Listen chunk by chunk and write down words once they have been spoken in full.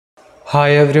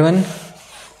Hi everyone,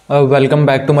 welcome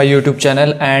back to my YouTube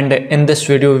channel, and in this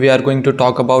video we are going to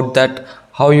talk about that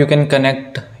how you can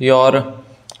connect your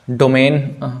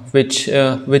domain which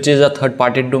is a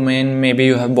third-party domain. Maybe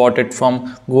you have bought it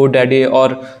from GoDaddy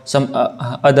or some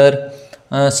other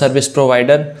service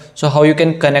provider. So how you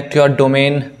can connect your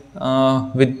domain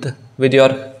with your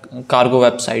cargo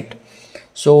website.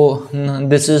 So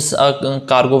this is a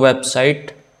cargo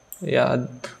website. Yeah,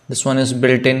 this one is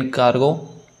built-in cargo,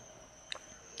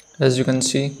 as you can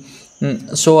see.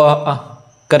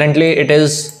 Currently it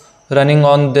is running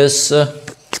on this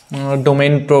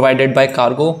domain provided by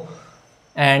cargo,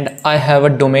 and I have a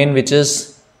domain which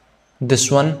is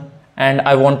this one, and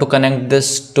I want to connect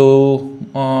this to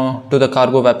the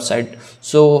cargo website.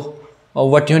 So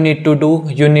what you need to do,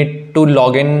 you need to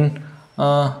log in,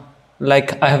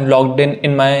 like I have logged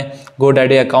in my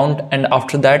GoDaddy account, and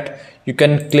after that you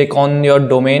can click on your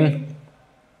domain.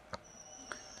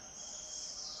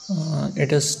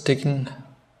 It is taking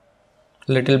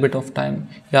a little bit of time.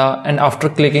 Yeah, and after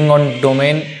clicking on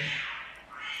domain,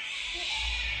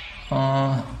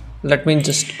 let me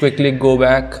just quickly go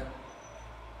back.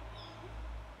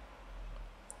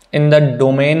 In the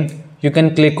domain you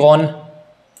can click on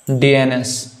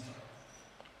DNS,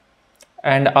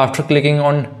 and after clicking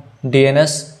on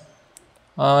DNS,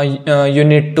 you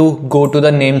need to go to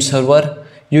the name server.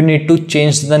 You need to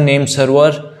change the name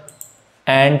server,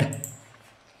 and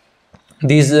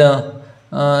this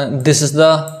is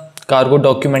the cargo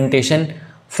documentation.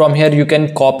 From here you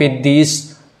can copy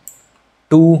these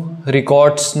two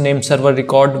records, name server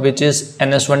record, which is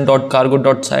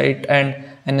ns1.cargo.site and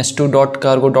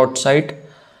ns2.cargo.site,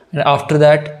 and after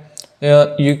that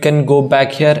you can go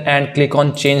back here and click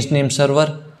on change name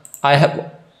server. I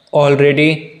have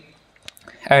already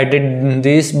added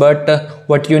this, but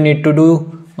what you need to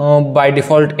do, by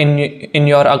default in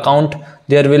your account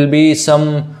there will be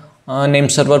some name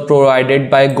server provided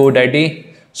by GoDaddy.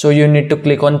 So you need to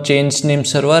click on change name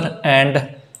server,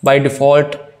 and by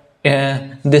default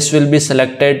this will be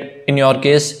selected in your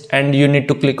case, and you need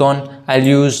to click on I'll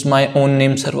use my own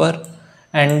name server,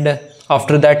 and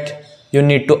after that you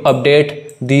need to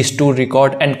update these two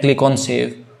record and click on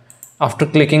save. After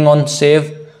clicking on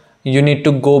save, you need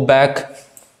to go back.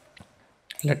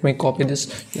 Let me copy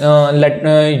this.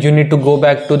 You need to go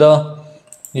back to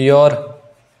your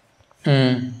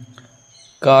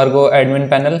cargo admin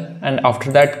panel, and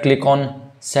after that click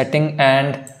on setting,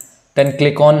 and then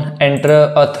click on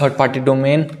enter a third-party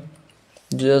domain.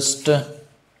 Just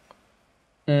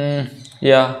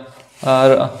yeah,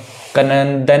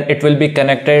 and then it will be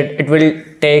connected. It will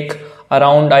take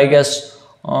around, I guess,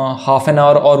 half an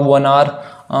hour or 1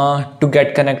 hour to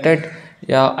get connected.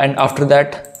 Yeah, and after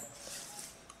that,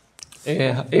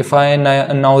 if I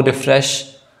now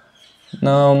refresh,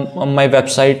 my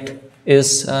website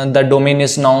is the domain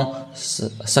is now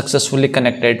successfully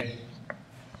connected.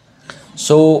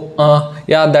 So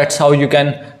yeah, that's how you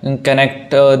can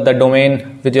connect the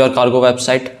domain with your cargo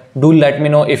website. Do let me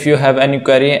know if you have any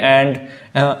query, and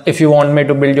if you want me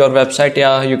to build your website,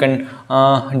 yeah, you can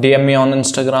DM me on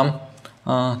Instagram.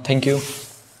 Thank you.